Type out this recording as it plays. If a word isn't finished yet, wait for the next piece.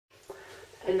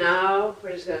And now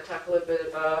we're just going to talk a little bit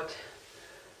about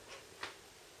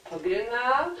på grunn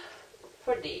av,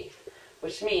 fordi,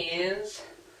 which means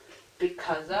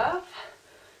because of.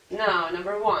 Now,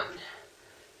 number one,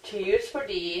 to use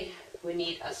fordi, we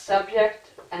need a subject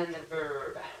and a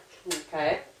verb.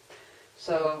 Okay?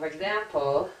 So, for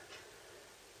example,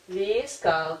 vi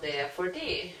skal det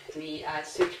fordi. Vi er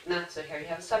sultne. So here you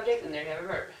have a subject and there you have a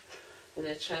verb. And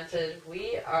it's translated,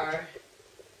 we are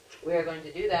going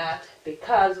to do that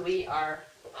because we are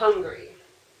hungry.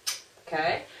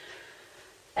 Okay?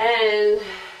 And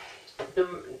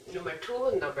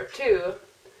number two,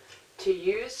 to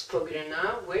use på grunn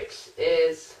av, which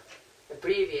is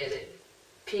abbreviated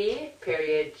P,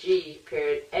 period, G,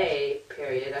 period, A,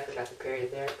 period. I forgot the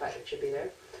period there, but it should be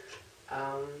there.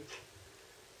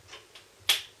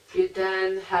 You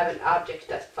then have an object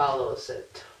that follows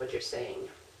it, what you're saying.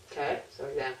 Okay, so for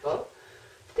example,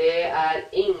 det er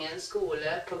ingen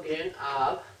skole på grunn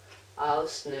av all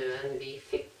snøen vi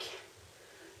fikk.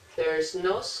 There's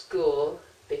no school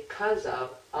because of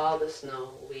all the snow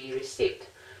we received.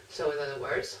 So in other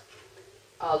words,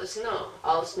 all the snow,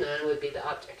 all snøen would be the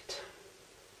object.